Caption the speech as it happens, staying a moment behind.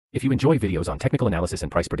If you enjoy videos on technical analysis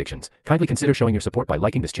and price predictions, kindly consider showing your support by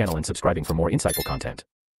liking this channel and subscribing for more insightful content.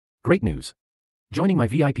 Great news! Joining my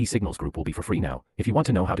VIP Signals group will be for free now. If you want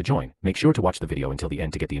to know how to join, make sure to watch the video until the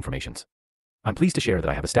end to get the informations. I'm pleased to share that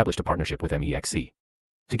I have established a partnership with MEXC.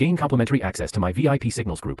 To gain complimentary access to my VIP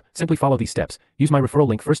Signals group, simply follow these steps. Use my referral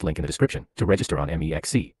link, first link in the description, to register on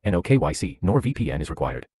MEXC. No KYC nor VPN is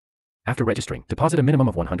required. After registering, deposit a minimum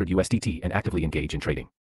of 100 USDT and actively engage in trading.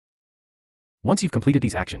 Once you've completed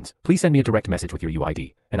these actions, please send me a direct message with your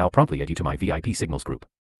UID, and I'll promptly add you to my VIP Signals group.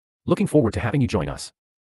 Looking forward to having you join us.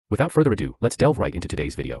 Without further ado, let's delve right into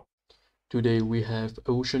today's video. Today we have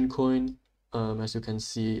Ocean Coin. As you can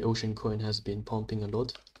see, Ocean Coin has been pumping a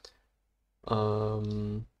lot,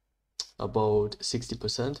 about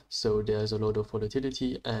 60%. So there's a lot of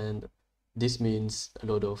volatility, and this means a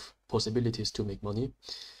lot of possibilities to make money.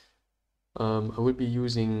 I will be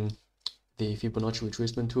using the Fibonacci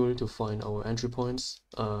retracement tool to find our entry points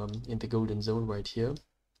in the golden zone right here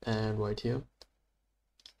and right here,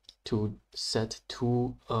 to set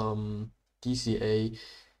two DCA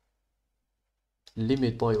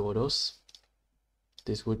limit buy orders.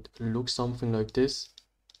 This would look something like this.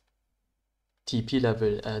 TP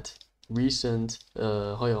level at recent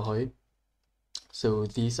higher high. So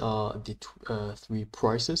these are the three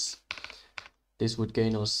prices. This would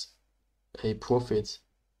gain us a profit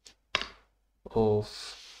of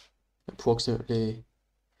approximately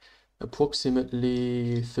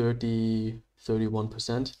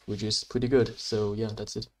 31%, which is pretty good. So yeah,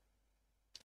 that's it.